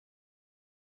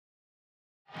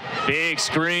Big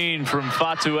screen from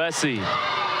Fatuesi.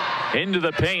 Into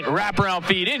the paint, wraparound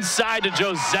feed inside to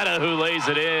Josetta, who lays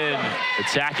it in.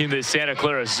 Attacking the Santa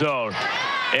Clara zone.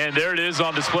 And there it is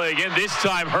on display again. This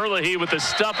time, Herlihy with the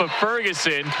stuff of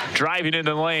Ferguson driving in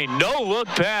the lane. No look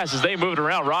pass as they move it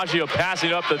around. Raggio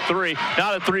passing up the three.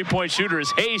 Not a three-point shooter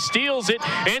as Hayes steals it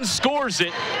and scores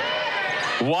it.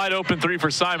 Wide open three for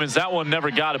Simons. That one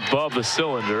never got above the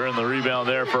cylinder, and the rebound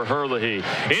there for Herlihy.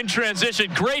 In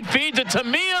transition, great feed to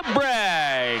Tamia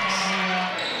Braggs.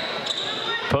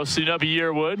 Posting up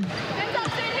Yearwood.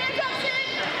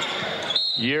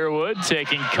 Yearwood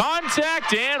taking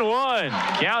contact and one.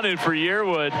 Counted for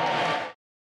Yearwood.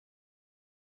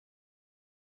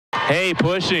 Hay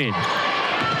pushing.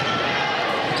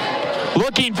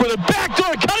 Looking for the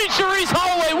backdoor, cutting Charisse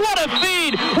Holloway. What a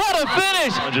feed, what a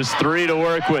finish. Just three to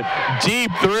work with, deep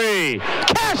three.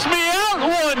 Cash me out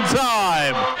one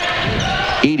time.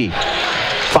 Edie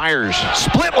fires,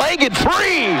 split-legged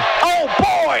three. Oh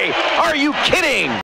boy, are you kidding?